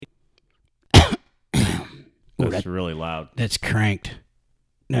That's really loud. That's cranked.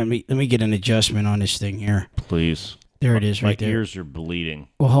 Let me get an adjustment on this thing here. Please. There it is, right there. My ears are bleeding.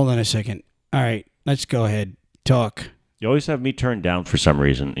 Well, hold on a second. All right, let's go ahead. Talk. You always have me turned down for some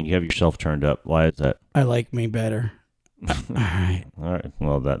reason, and you have yourself turned up. Why is that? I like me better. All right. All right.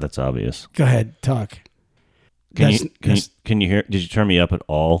 Well, that's obvious. Go ahead. Talk. Can you hear? Did you turn me up at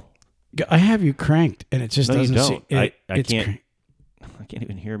all? I have you cranked, and it just No, doesn't. you don't. I can't. I can't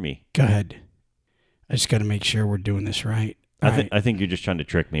even hear me. Go ahead. I just got to make sure we're doing this right. I think you're just trying to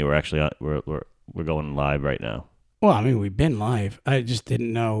trick me. We're actually we're going live right now. Well, I mean, we've been live. I just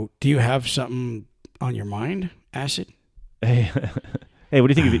didn't know. Do you have something on your mind, Acid? Hey,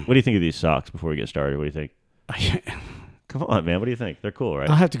 what do you think of these socks before we get started? What do you think? Come on, man. What do you think? They're cool, right?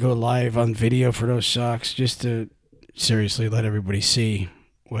 I'll have to go live on video for those socks just to seriously let everybody see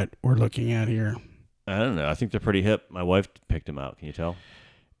what we're looking at here. I don't know. I think they're pretty hip. My wife picked them out. Can you tell?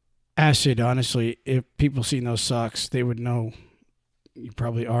 Acid, honestly, if people seen those socks, they would know you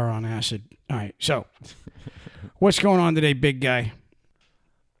probably are on acid. All right, so what's going on today, big guy?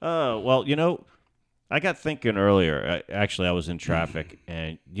 Oh, well, I got thinking earlier. I was in traffic,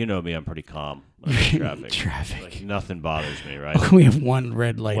 and you know me, I'm pretty calm in traffic. Like, nothing bothers me, right? We have one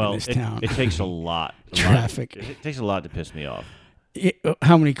red light in this town. It takes a lot. Traffic. It takes a lot to piss me off.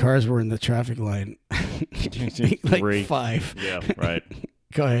 How many cars were in the traffic line? Like 3. 5. Yeah, right.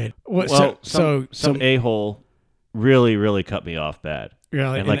 Go ahead. Some a-hole really, really cut me off bad.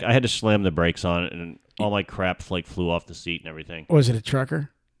 Really? And I had to slam the brakes on it, and all my crap flew off the seat and everything. Was it a trucker?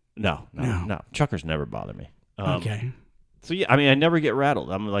 No. Truckers never bother me. Okay. So, yeah, I mean, I never get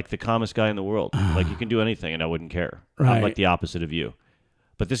rattled. I'm like the calmest guy in the world. Like, you can do anything, and I wouldn't care. Right. I'm like the opposite of you.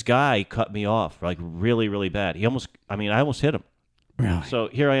 But this guy cut me off, like, really, really bad. I almost hit him. Really? So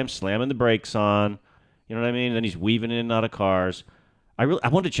here I am slamming the brakes on. You know what I mean? And then he's weaving in and out of cars. I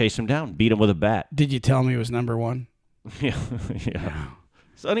wanted to chase him down, beat him with a bat. Did you tell me it was number 1? Yeah.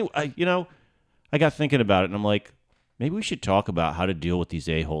 So anyway, I got thinking about it, and I'm like, maybe we should talk about how to deal with these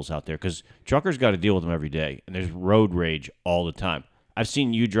a-holes out there, because truckers got to deal with them every day, and there's road rage all the time. I've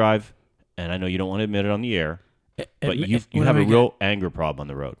seen you drive, and I know you don't want to admit it on the air, but you have a real anger problem on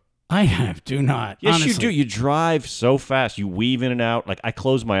the road. I do not. Yes, honestly. you do. You drive so fast. You weave in and out. Like, I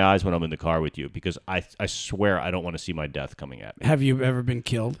close my eyes when I'm in the car with you because I swear I don't want to see my death coming at me. Have you ever been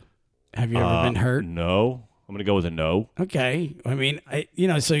killed? Have you ever been hurt? No. I'm going to go with a no. Okay. I mean,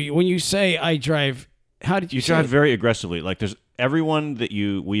 so when you say I drive, how did you say drive it? very aggressively. Like, there's everyone that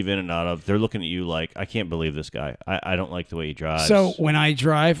you weave in and out of, they're looking at you like, I can't believe this guy. I don't like the way he drives. So when I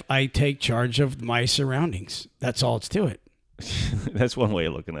drive, I take charge of my surroundings. That's all it's to it. That's one way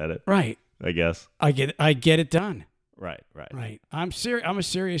of looking at it. Right. I guess. I get it done. Right. I'm a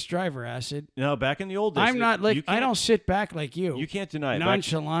serious driver, Acid. No, back in the old days. I'm not like, I don't sit back like you. You can't deny it.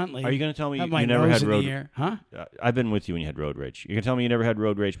 Nonchalantly. Are you going to tell me have you my never nose had in road the air? Huh? I've been with you when you had road rage. You can tell me you never had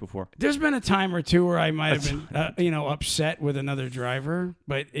road rage before? There's been a time or two where I might have been, upset with another driver,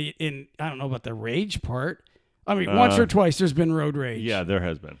 but I don't know about the rage part. I mean, once or twice there's been road rage. Yeah, there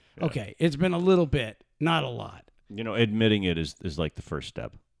has been. Yeah. Okay, it's been a little bit, not a lot. Admitting it is like the first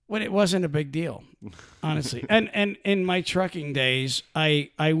step. But it wasn't a big deal, honestly. and in my trucking days, I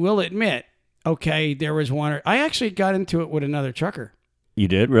will admit, okay, there was one. I actually got into it with another trucker. You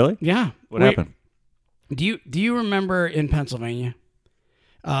did, really? Yeah. What happened? Do you remember in Pennsylvania,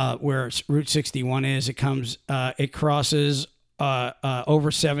 where Route 61 is? It crosses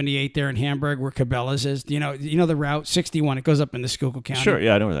over 78 there in Hamburg, where Cabela's is. Do you know the route 61? It goes up into Schuylkill County. Sure.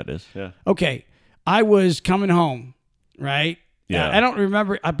 Yeah, I know where that is. Yeah. Okay, I was coming home, right? Yeah. I don't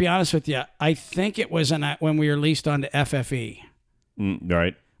remember. I'll be honest with you. I think it was when we were leased onto FFE.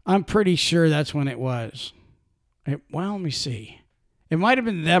 Right. I'm pretty sure that's when it was. Well, let me see. It might have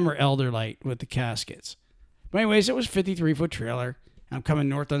been them or Elder Light with the caskets. But anyways, it was 53-foot trailer. I'm coming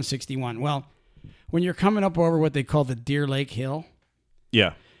north on 61. Well, when you're coming up over what they call the Deer Lake Hill,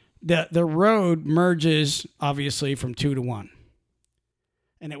 yeah, the road merges obviously from 2 to 1.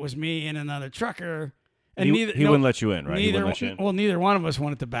 And it was me and another trucker. And he wouldn't let you in, right? He wouldn't let you in. Well, neither one of us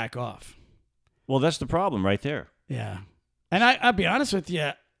wanted to back off. Well, that's the problem right there. Yeah. And I'll be honest with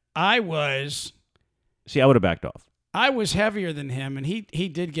you, I would have backed off. I was heavier than him, and he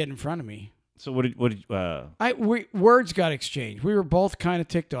did get in front of me. So what did words got exchanged. We were both kind of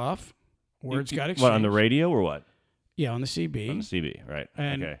ticked off. Words got exchanged. What, on the radio or what? Yeah, on the CB. On the CB, right.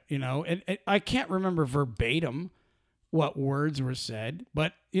 And, okay. And I can't remember verbatim what words were said,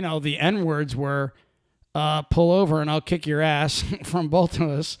 but, the N words were, pull over and I'll kick your ass from both of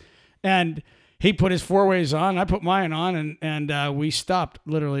us. And he put his 4-ways on, I put mine on, and we stopped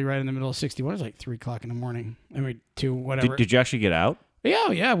literally right in the middle of 61. It was like 3 o'clock in the morning. I mean, 2, whatever. Did you actually get out?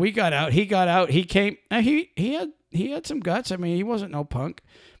 Yeah, we got out. He got out. He came. He had some guts. I mean, he wasn't no punk,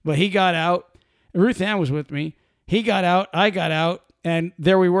 but he got out. Ruth Ann was with me. He got out. I got out, and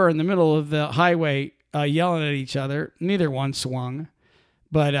there we were in the middle of the highway, yelling at each other. Neither one swung,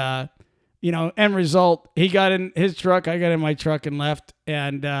 but end result, he got in his truck. I got in my truck and left,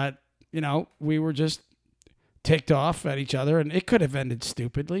 and we were just ticked off at each other, and it could have ended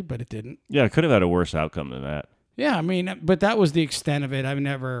stupidly, but it didn't. Yeah, it could have had a worse outcome than that. Yeah, I mean, but that was the extent of it. I've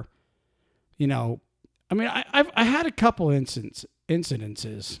never, I had a couple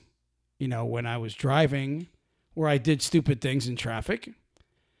incidences, when I was driving where I did stupid things in traffic.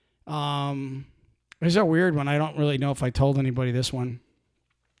 There's a weird one. I don't really know if I told anybody this one.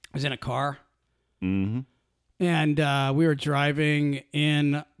 I was in a car. Mm-hmm. And we were driving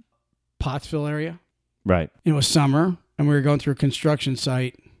in Pottsville area. Right. It was summer, and we were going through a construction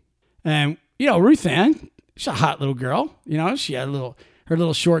site. And, Ruth Ann, she's a hot little girl. She had her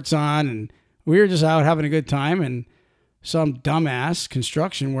little shorts on, and we were just out having a good time. And some dumbass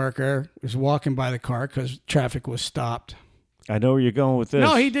construction worker was walking by the car because traffic was stopped. I know where you're going with this.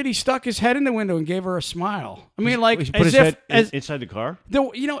 No, he did. He stuck his head in the window and gave her a smile. I mean, like, he put his head inside the car?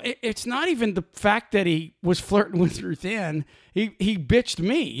 It's not even the fact that he was flirting with Ruth Ann. He bitched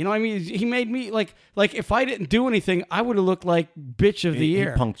me. He made me, like if I didn't do anything, I would have looked like bitch of the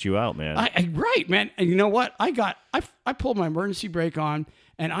year. He punked you out, man. Right, man. And you know what? I pulled my emergency brake on,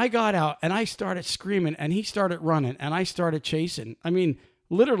 and I got out, and I started screaming, and he started running, and I started chasing. I mean,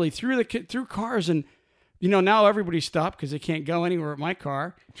 literally through cars, and now everybody stopped because they can't go anywhere with my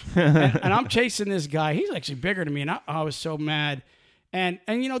car. and I'm chasing this guy. He's actually bigger than me, and I was so mad. And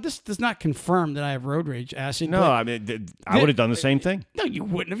this does not confirm that I have road rage, Acid. No, I mean, I would have done the same thing. No, you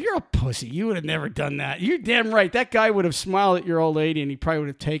wouldn't have. You're a pussy. You would have never done that. You're damn right. That guy would have smiled at your old lady, and he probably would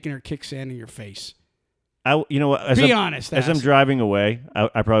have taken her, kick sand in your face. Be honest. As I'm driving away,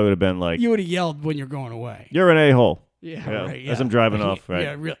 I probably would have been like... You would have yelled when you're going away. You're an a-hole. Yeah, right. Yeah. As I'm driving off, right?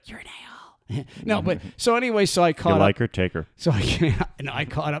 Yeah, real. You're an a-hole. No, but so anyway, so I caught you up. like her, take her. So I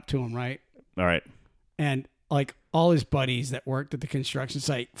caught up to him, right? All right. And like all his buddies that worked at the construction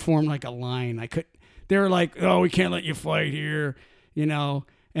site formed like a line. They were like, "Oh, we can't let you fight here,"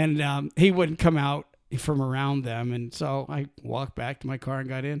 And he wouldn't come out from around them, and so I walked back to my car and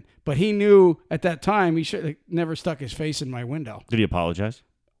got in. But he knew at that time he should have never stuck his face in my window. Did he apologize?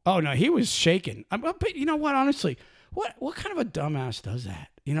 Oh no, he was shaking. But you know what? Honestly, what kind of a dumbass does that?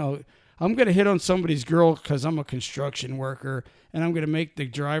 I'm going to hit on somebody's girl because I'm a construction worker, and I'm going to make the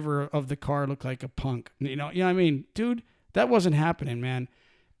driver of the car look like a punk. You know what I mean? Dude, that wasn't happening, man.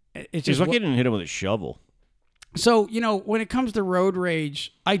 He's lucky he didn't hit him with a shovel. So, when it comes to road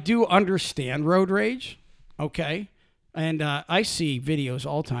rage, I do understand road rage, okay? And I see videos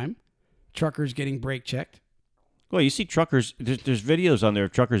all the time, truckers getting brake checked. Well, you see truckers, there's videos on there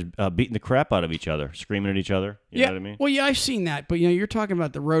of truckers beating the crap out of each other, screaming at each other. You know what I mean? Well, yeah, I've seen that. But, you're talking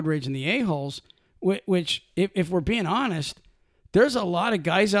about the road rage and the a-holes, which, if we're being honest, there's a lot of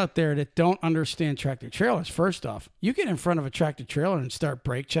guys out there that don't understand tractor trailers. First off, you get in front of a tractor trailer and start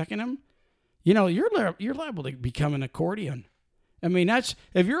brake checking them, you're liable to become an accordion. I mean, if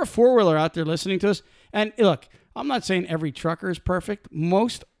you're a four-wheeler out there listening to us, and look, I'm not saying every trucker is perfect.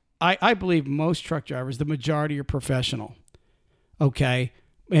 I believe most truck drivers, the majority are professional. Okay,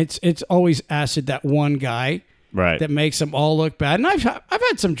 it's always Acid, that one guy, right, that makes them all look bad. And I've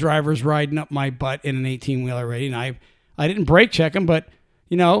had some drivers riding up my butt in an 18-wheeler already, and I didn't brake check them, but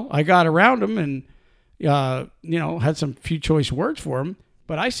I got around them and had some few choice words for them.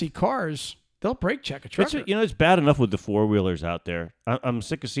 But I see cars, they'll brake check a trucker. It's bad enough with the four-wheelers out there. I'm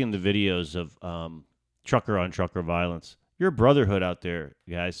sick of seeing the videos of trucker-on-trucker violence. You're a brotherhood out there,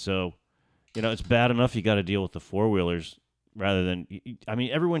 guys. So, it's bad enough you got to deal with the four-wheelers rather than... I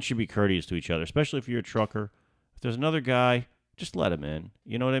mean, everyone should be courteous to each other, especially if you're a trucker. If there's another guy, just let him in.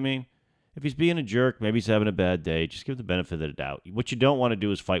 You know what I mean? If he's being a jerk, maybe he's having a bad day, just give the benefit of the doubt. What you don't want to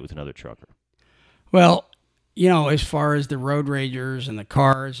do is fight with another trucker. Well, as far as the road ragers and the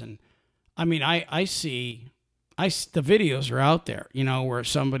cars, and I mean, I see the videos are out there, where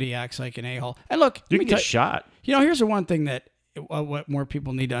somebody acts like an a-hole. And look, you can get shot. Here's the one thing that what more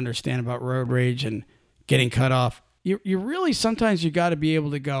people need to understand about road rage and getting cut off. You really, sometimes you got to be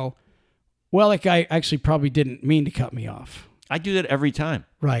able to go, well, that guy actually probably didn't mean to cut me off. I do that every time.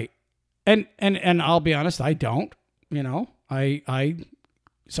 Right. And I'll be honest, I don't. I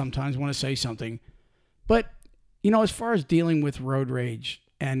sometimes want to say something, but as far as dealing with road rage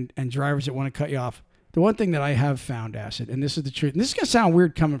and drivers that want to cut you off, the one thing that I have found, Acid, and this is the truth, and this is gonna sound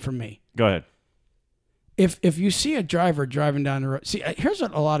weird coming from me. Go ahead. If you see a driver driving down the road, here's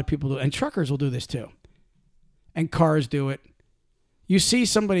what a lot of people do, and truckers will do this too, and cars do it. you see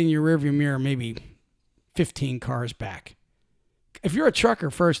somebody in your rearview mirror maybe 15 cars back. If you're a trucker,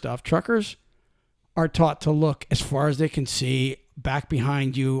 first off, truckers are taught to look as far as they can see, back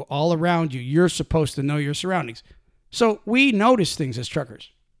behind you, all around you. You're supposed to know your surroundings. So we notice things as truckers.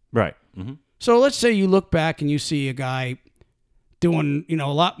 Right. Mm-hmm. So let's say you look back and you see a guy doing,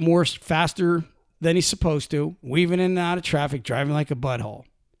 a lot more faster than he's supposed to, weaving in and out of traffic, driving like a butthole.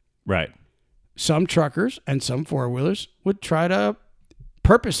 Right. Some truckers and some four-wheelers would try to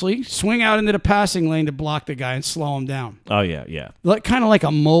purposely swing out into the passing lane to block the guy and slow him down. Oh, yeah, yeah. Kind of like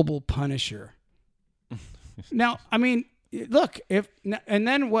a mobile Punisher. Now, I mean, look, and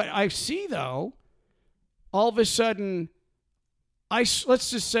then what I see, though, all of a sudden,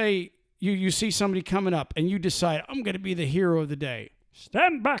 let's just say you see somebody coming up and you decide, I'm going to be the hero of the day.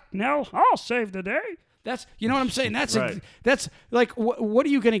 Stand back, Nell. I'll save the day. That's, you know what I'm saying? That's right. That's like, what are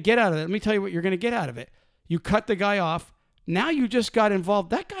you going to get out of it? Let me tell you what you're going to get out of it. You cut the guy off. Now you just got involved.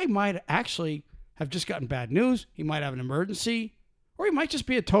 That guy might actually have just gotten bad news. He might have an emergency, or he might just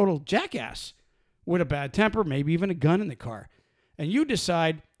be a total jackass with a bad temper, maybe even a gun in the car. And you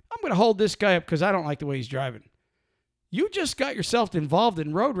decide, I'm going to hold this guy up because I don't like the way he's driving. You just got yourself involved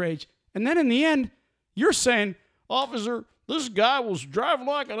in road rage. And then in the end, you're saying, officer, this guy was driving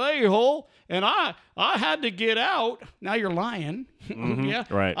like an a-hole, and I had to get out. Now you're lying. Mm-hmm. Yeah,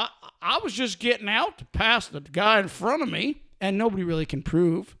 right. I was just getting out to pass the guy in front of me, and nobody really can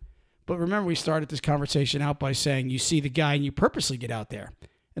prove. But remember, we started this conversation out by saying you see the guy and you purposely get out there.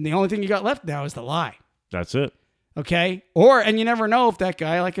 And the only thing you got left now is the lie. That's it. Okay? And you never know if that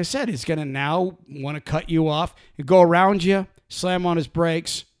guy, like I said, is going to now want to cut you off, go around you, slam on his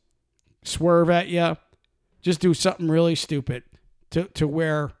brakes, swerve at you, just do something really stupid to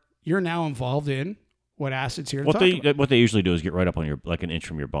where you're now involved in what Acid's here to talk about. What they usually do is get right up on your, like an inch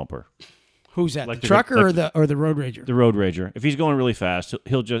from your bumper. Who's that? Like the trucker or the road rager? The road rager. If he's going really fast,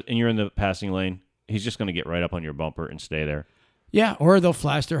 he'll just, and you're in the passing lane, he's just going to get right up on your bumper and stay there. Yeah, or they'll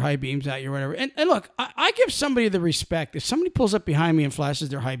flash their high beams at you or whatever. And look, I give somebody the respect. If somebody pulls up behind me and flashes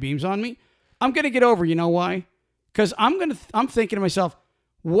their high beams on me, I'm going to get over. You know why? Because I'm thinking to myself,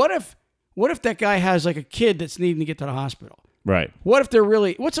 what if that guy has like a kid that's needing to get to the hospital? Right. What if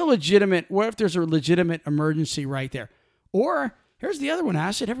what if there's a legitimate emergency right there? Or here's the other one,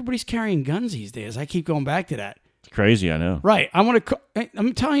 Acid. Everybody's carrying guns these days. I keep going back to that. It's crazy, I know. Right.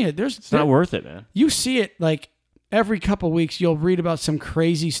 I'm telling you, it's not worth it, man. You see it like every couple of weeks. You'll read about some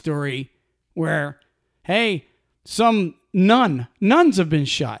crazy story where, hey, some nuns have been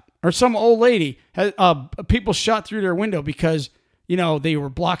shot, or some old lady has people shot through their window because they were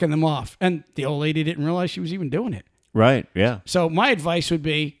blocking them off, and the old lady didn't realize she was even doing it. Right. Yeah. So my advice would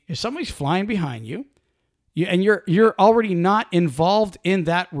be, if somebody's flying behind you, and you're already not involved in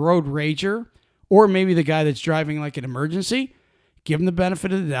that road rager, or maybe the guy that's driving like an emergency, give him the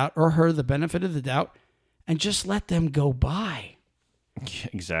benefit of the doubt, or her the benefit of the doubt, and just let them go by.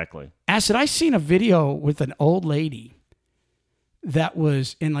 Exactly. Acid, I seen a video with an old lady that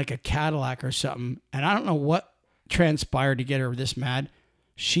was in like a Cadillac or something, and I don't know what transpired to get her this mad.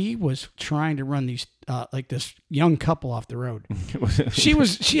 She was trying to run these like this young couple off the road.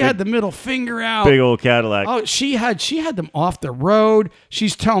 She had the middle finger out. Big old Cadillac. Oh, she had them off the road.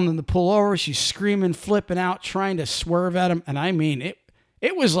 She's telling them to pull over. She's screaming, flipping out, trying to swerve at them. And I mean,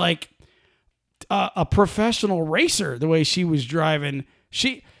 it was like a professional racer the way she was driving.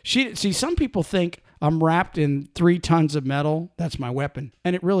 She see, some people think I'm wrapped in 3 tons of metal. That's my weapon,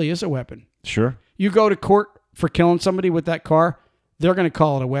 and it really is a weapon. Sure. You go to court for killing somebody with that car, they're going to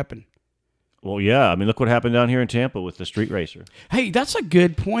call it a weapon. Well, yeah. I mean, look what happened down here in Tampa with the street racer. Hey, that's a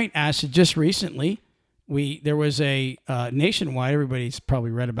good point, Acid. Just recently, there was a nationwide, everybody's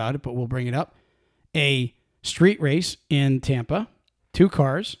probably read about it, but we'll bring it up, a street race in Tampa, 2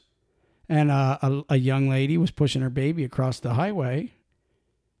 cars, and a young lady was pushing her baby across the highway,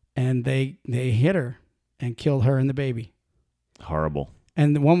 and they hit her and killed her and the baby. Horrible.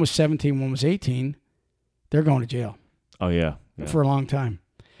 And the one was 17, one was 18. They're going to jail. Oh, yeah. For a long time.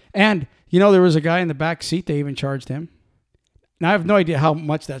 And, there was a guy in the back seat. They even charged him. Now, I have no idea how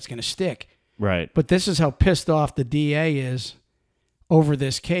much that's going to stick. Right. But this is how pissed off the DA is over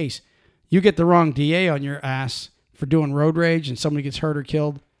this case. You get the wrong DA on your ass for doing road rage and somebody gets hurt or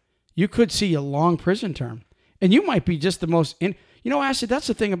killed, you could see a long prison term. And you might be just the most... Acid, that's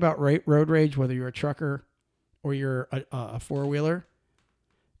the thing about road rage, whether you're a trucker or you're a four-wheeler.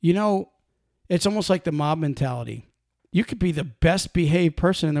 It's almost like the mob mentality. You could be the best behaved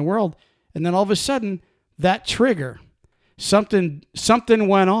person in the world, and then all of a sudden, that trigger, something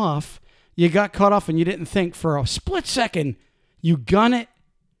went off, you got caught off and you didn't think for a split second, you gun it,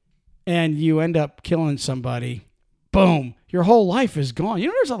 and you end up killing somebody. Boom. your whole life is gone. You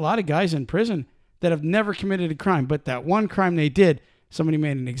know, there's a lot of guys in prison that have never committed a crime, but that one crime they did, somebody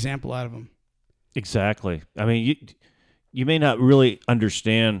made an example out of them. Exactly. I mean, you may not really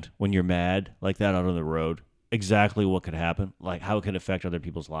understand when you're mad like that out on the road exactly what could happen, like how it can affect other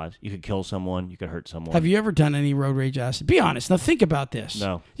people's lives. You could kill someone. You could hurt someone. Have you ever done any road rage acid? Be honest. Now think about this.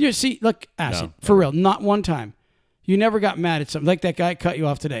 No. You see, look, acid, No, for real, not one time. You never got mad at something like that guy cut you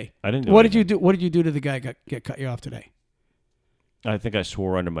off today. I didn't do What anything. did you do? What did you do to the guy get cut you off today? I think I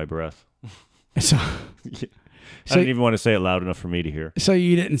swore under my breath. So, I didn't even want to say it loud enough for me to hear. so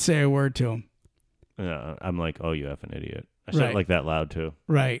you didn't say a word to him, I'm like, oh, you effing idiot. I said Right. it like that loud too.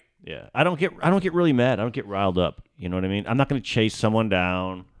 right? Yeah, I don't get really mad. I don't get riled up. You know what I mean? I'm not going to chase someone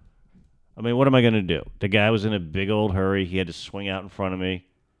down. I mean, what am I going to do? The guy was in a big old hurry. He had to swing out in front of me.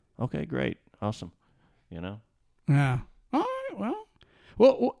 Okay, great, awesome. You know, Yeah. All right.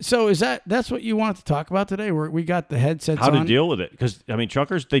 Well. So that's what you wanted to talk about today? We got the headsets how on. to deal with it? Because I mean,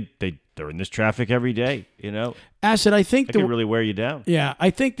 truckers they're in this traffic every day. You know, Acid. I think it can really wear you down. Yeah, I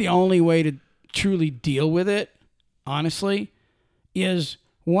think the only way to truly deal with it, honestly, is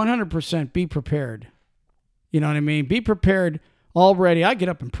 100% be prepared. You know what I mean? Be prepared already. I get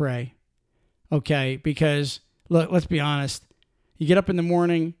up and pray, okay? Because, look, let's be honest. You get up in the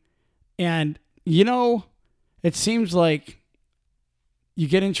morning and, you know, it seems like you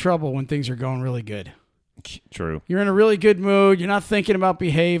get in trouble when things are going really good. True. You're in a really good mood. You're not thinking about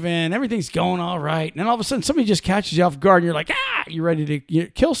behaving. Everything's going all right. And then all of a sudden, somebody just catches you off guard and you're like, you're ready to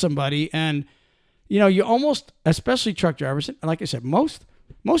kill somebody. And, you know, you almost, especially truck drivers, and like I said, most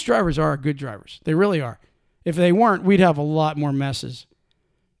drivers are good drivers. They really are. If they weren't, we'd have a lot more messes.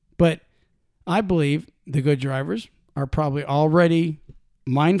 But I believe the good drivers are probably already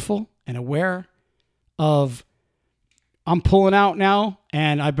mindful and aware of, I'm pulling out now,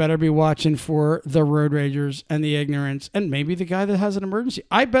 and I better be watching for the road ragers and the ignorance and maybe the guy that has an emergency.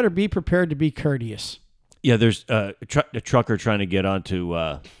 I better be prepared to be courteous. Yeah, there's a trucker trying to get onto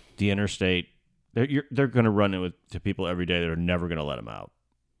the interstate. They're going to run into people every day that are never going to let them out.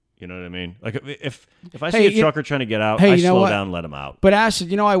 You know what I mean? Like if I see a trucker trying to get out, I slow down and let him out. But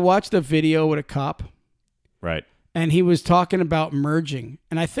Acid, I watched a video with a cop. Right. And he was talking about merging.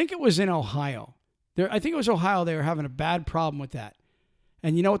 And I think it was in Ohio. I think it was Ohio. They were having a bad problem with that.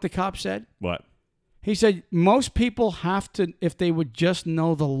 And you know what the cop said? What? He said, most people have to, if they would just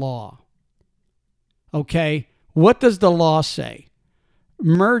know the law. Okay? What does the law say?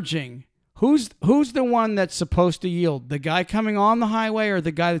 Merging. Who's the one that's supposed to yield? The guy coming on the highway or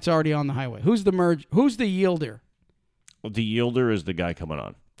the guy that's already on the highway? Who's the yielder? Well, the yielder is the guy coming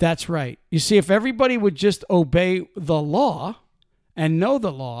on. That's right. You see, if everybody would just obey the law and know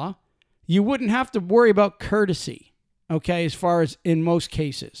the law, you wouldn't have to worry about courtesy, okay, as far as in most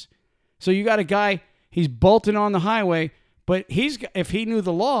cases. So you got a guy, he's bolting on the highway, but if he knew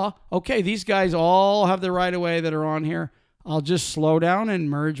the law, okay, these guys all have the right of way that are on here. I'll just slow down and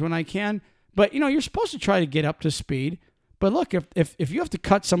merge when I can. But, you're supposed to try to get up to speed. But look, if you have to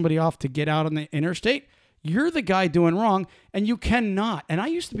cut somebody off to get out on the interstate, you're the guy doing wrong, and you cannot. And I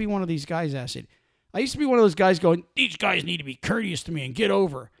used to be one of these guys, Acid. I used to be one of those guys going, these guys need to be courteous to me and get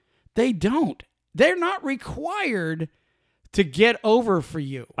over. They don't. They're not required to get over for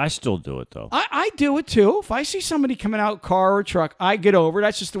you. I still do it, though. I do it, too. If I see somebody coming out, car or truck, I get over.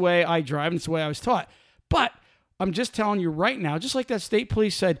 That's just the way I drive, and it's the way I was taught. But I'm just telling you right now, just like that state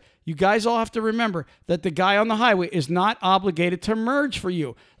police said, you guys all have to remember that the guy on the highway is not obligated to merge for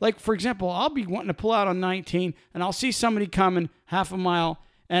you. Like, for example, I'll be wanting to pull out on 19, and I'll see somebody coming half a mile,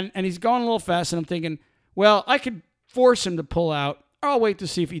 and he's going a little fast, and I'm thinking, well, I could force him to pull out, or I'll wait to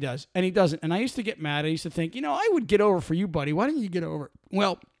see if he does. And he doesn't. And I used to get mad. I used to think, I would get over for you, buddy. Why didn't you get over?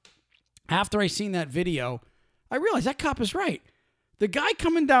 Well, after I seen that video, I realized that cop is right. The guy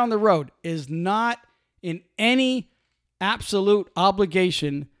coming down the road is not in any absolute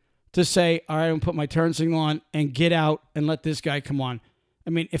obligation to say, all right, I'm going to put my turn signal on and get out and let this guy come on. I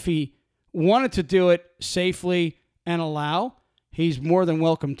mean, if he wanted to do it safely and allow, he's more than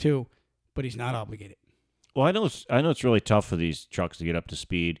welcome to, but he's not obligated. Well, I know it's really tough for these trucks to get up to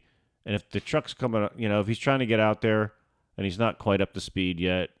speed. And if the truck's coming, if he's trying to get out there and he's not quite up to speed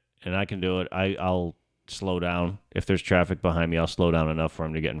yet, and I can do it, I'll slow down. If there's traffic behind me, I'll slow down enough for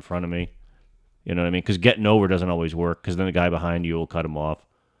him to get in front of me. You know what I mean? Because getting over doesn't always work, because then the guy behind you will cut him off.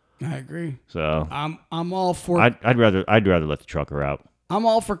 I agree. So I'm all for. I'd rather let the trucker out. I'm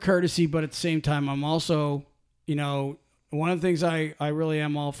all for courtesy, but at the same time, I'm also, one of the things I really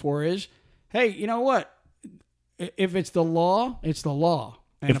am all for is, hey, you know what? If it's the law, it's the law.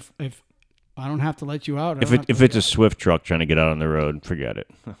 And I don't have to let you out. If it's a Swift truck trying to get out on the road, forget it.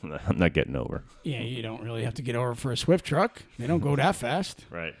 I'm not getting over. Yeah, you don't really have to get over for a Swift truck. They don't go that fast.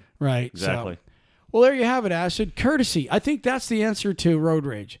 Right. Right. Exactly. So, well, there you have it, Acid. Courtesy. I think that's the answer to road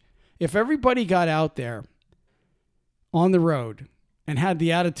rage. If everybody got out there on the road and had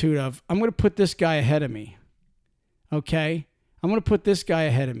the attitude of, I'm going to put this guy ahead of me. Okay? I'm going to put this guy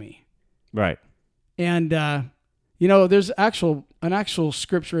ahead of me. Right. And, there's an actual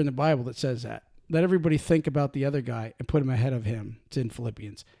scripture in the Bible that says that. Let everybody think about the other guy and put him ahead of him. It's in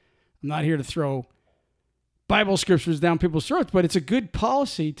Philippians. I'm not here to throw Bible scriptures down people's throats, but it's a good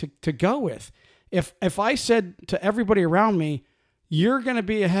policy to go with. If I said to everybody around me, you're going to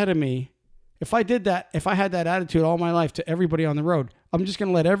be ahead of me, if I did that, if I had that attitude all my life to everybody on the road, I'm just going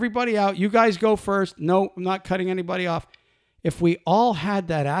to let everybody out. You guys go first. No, I'm not cutting anybody off. If we all had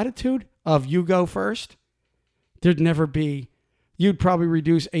that attitude of you go first, you'd probably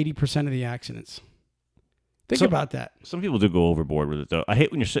reduce 80% of the accidents. Think about that. Some people do go overboard with it, though. I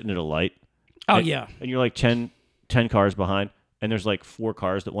hate when you're sitting at a light. Oh, and, yeah. And you're like 10 cars behind, and there's like 4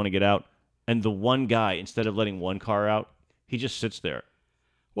 cars that want to get out. And the one guy, instead of letting one car out, he just sits there.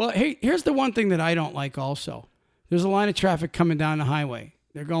 Well, hey, here's the one thing that I don't like also. There's a line of traffic coming down the highway.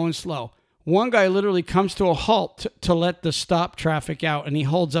 They're going slow. One guy literally comes to a halt to let the stop traffic out, and he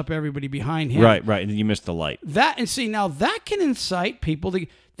holds up everybody behind him. Right. And then you miss the light. Now that can incite people to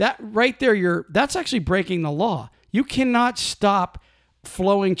that right there. That's actually breaking the law. You cannot stop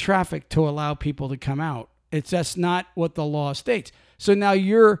flowing traffic to allow people to come out. That's not what the law states. So now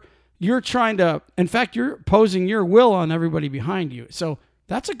you're trying to, in fact, you're posing your will on everybody behind you. So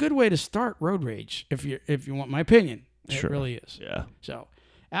that's a good way to start road rage, if you want my opinion. Sure. It really is. Yeah. So,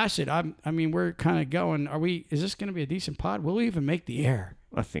 Acid, we're kind of going. Is this going to be a decent pod? Will we even make the air?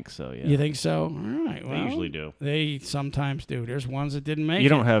 I think so, yeah. You think so? All right. Well, they usually do. They sometimes do. There's ones that didn't make it. You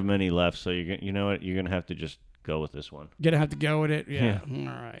don't have many left, so you know what? You're going to have to just go with this one. Gonna have to go with it. Yeah. All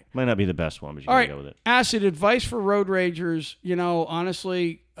right. Might not be the best one, but you All got right. to go with it. Acid, advice for road ragers.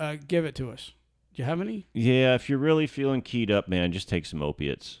 Honestly, give it to us. Do you have any? Yeah, if you're really feeling keyed up, man, just take some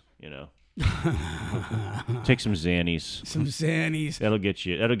opiates, Take some Xannies. Some Xannies. That'll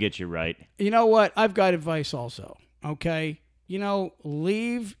get you right. You know what? I've got advice also. Okay?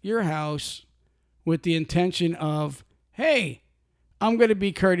 Leave your house with the intention of, hey, I'm going to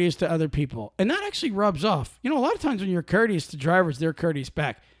be courteous to other people. And that actually rubs off. A lot of times when you're courteous to drivers, they're courteous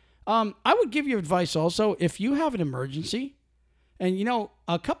back. I would give you advice also, if you have an emergency, and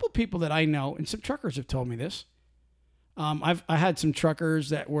a couple people that I know, and some truckers have told me this. I had some truckers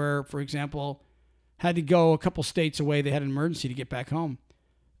that were, for example, had to go a couple states away. They had an emergency to get back home.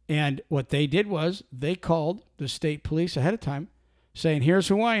 And what they did was they called the state police ahead of time saying, here's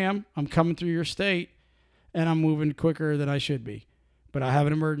who I am. I'm coming through your state and I'm moving quicker than I should be. But I have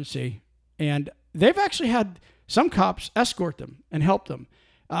an emergency. And they've actually had some cops escort them and help them.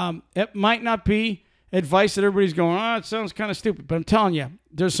 It might not be advice that everybody's going, it sounds kind of stupid. But I'm telling you,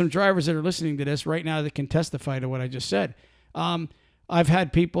 there's some drivers that are listening to this right now that can testify to what I just said. I've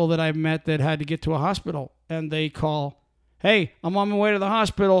had people that I've met that had to get to a hospital, and they call, hey, I'm on my way to the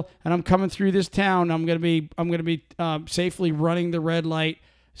hospital, and I'm coming through this town. I'm gonna be safely running the red light.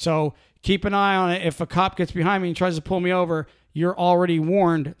 So keep an eye on it. If a cop gets behind me and tries to pull me over, you're already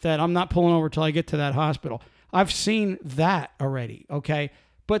warned that I'm not pulling over till I get to that hospital. I've seen that already. Okay,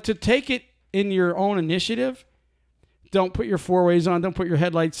 but to take it in your own initiative, don't put your 4-ways on, don't put your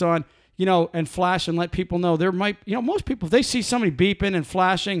headlights on, and flash and let people know. There might, most people, if they see somebody beeping and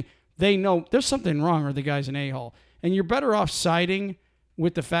flashing, they know there's something wrong or the guy's an a-hole. And you're better off siding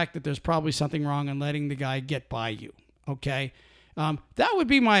with the fact that there's probably something wrong and letting the guy get by you, okay? That would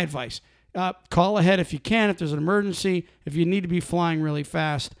be my advice. Call ahead if you can, if there's an emergency. If you need to be flying really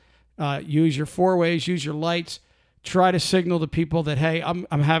fast, use your 4-ways, use your lights. Try to signal to people that, hey, I'm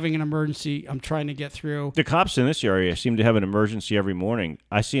having an emergency. I'm trying to get through. The cops in this area seem to have an emergency every morning.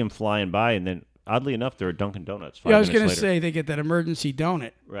 I see them flying by, and then, oddly enough, they're at Dunkin' Donuts 5 I was going to say they get that emergency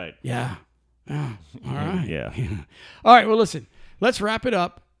donut. Right. Yeah. Oh, all right. Yeah. All right, well, listen. Let's wrap it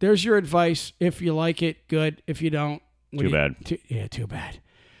up. There's your advice. If you like it, good. If you don't, too bad. Too bad.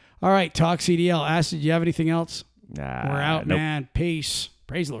 All right, Talk CDL. Acid, do you have anything else? Nah. We're out, nope. man. Peace.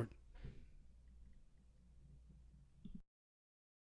 Praise the Lord.